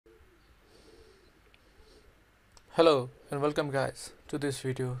Hello and welcome guys to this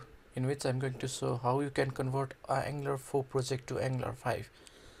video in which I'm going to show how you can convert a Angular 4 project to Angular 5.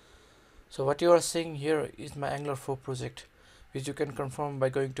 So what you are seeing here is my Angular 4 project, which you can confirm by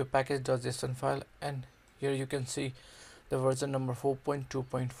going to package.json file, and here you can see the version number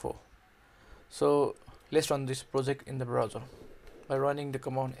 4.2.4. So let's run this project in the browser by running the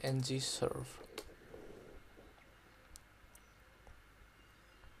command ng-serve.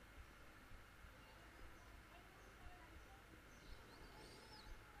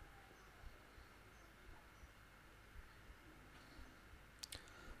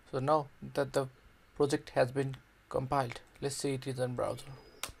 So now that the project has been compiled, let's see it is in browser.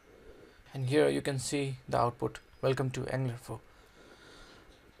 And here you can see the output, welcome to Angular 4.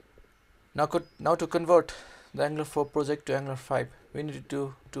 Now to convert the Angular 4 project to Angular 5, we need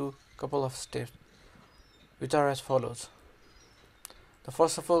to do a couple of steps, which are as follows. The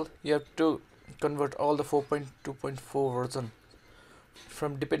first of all, you have to convert all the 4.2.4 version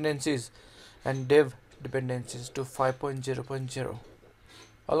from dependencies and dev dependencies to 5.0.0.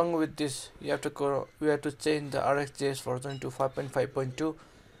 Along with this, we have to change the RxJS version to 5.5.2,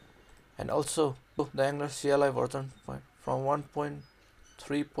 and also the Angular CLI version from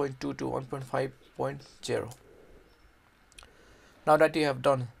 1.3.2 to 1.5.0. Now that you have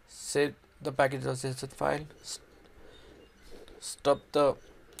done, save the package.json file, stop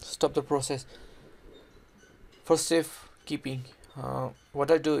the process. For safe keeping,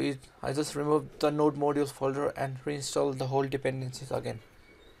 what I do is I just remove the node modules folder and reinstall the whole dependencies again.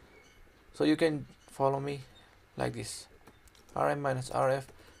 So you can follow me like this: rm-rf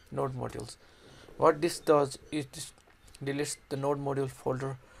node modules. What this does is this deletes the node module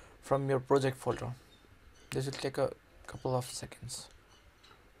folder from your project folder. This will take a couple of seconds.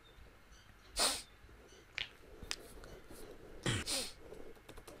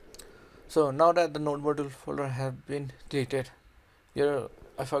 So now that the node module folder have been deleted, here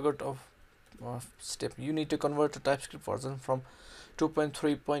I forgot of step. You need to convert the TypeScript version from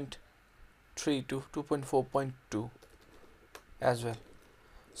 2.3.3 to 2.4.2 as well.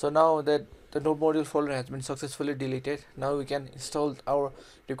 So now that the node module folder has been successfully deleted, now we can install our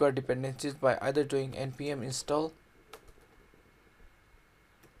required dependencies by either doing npm install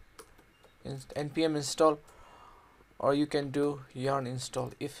or you can do yarn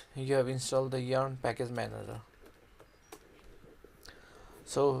install if you have installed the yarn package manager.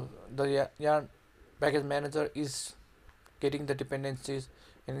 So the yarn package manager is getting the dependencies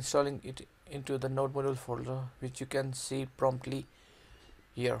and installing it into the node module folder, which you can see promptly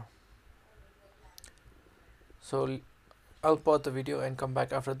here. So I'll pause the video and come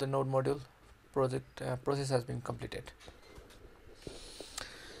back after the node module process has been completed.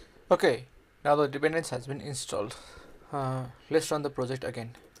 Okay, now the dependency has been installed. Let's run the project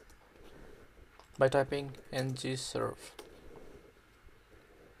again by typing ng-serve.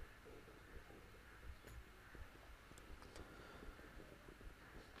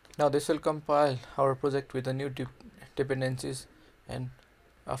 Now this will compile our project with the new dependencies, and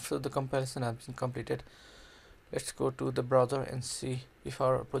after the compilation has been completed, let's go to the browser and see if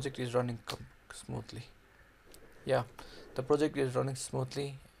our project is running smoothly. Yeah, the project is running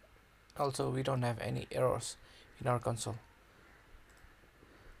smoothly. Also, we don't have any errors in our console.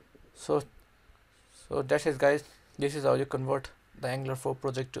 So that's it guys. This is how you convert the Angular 4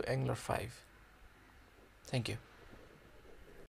 project to Angular 5. Thank you.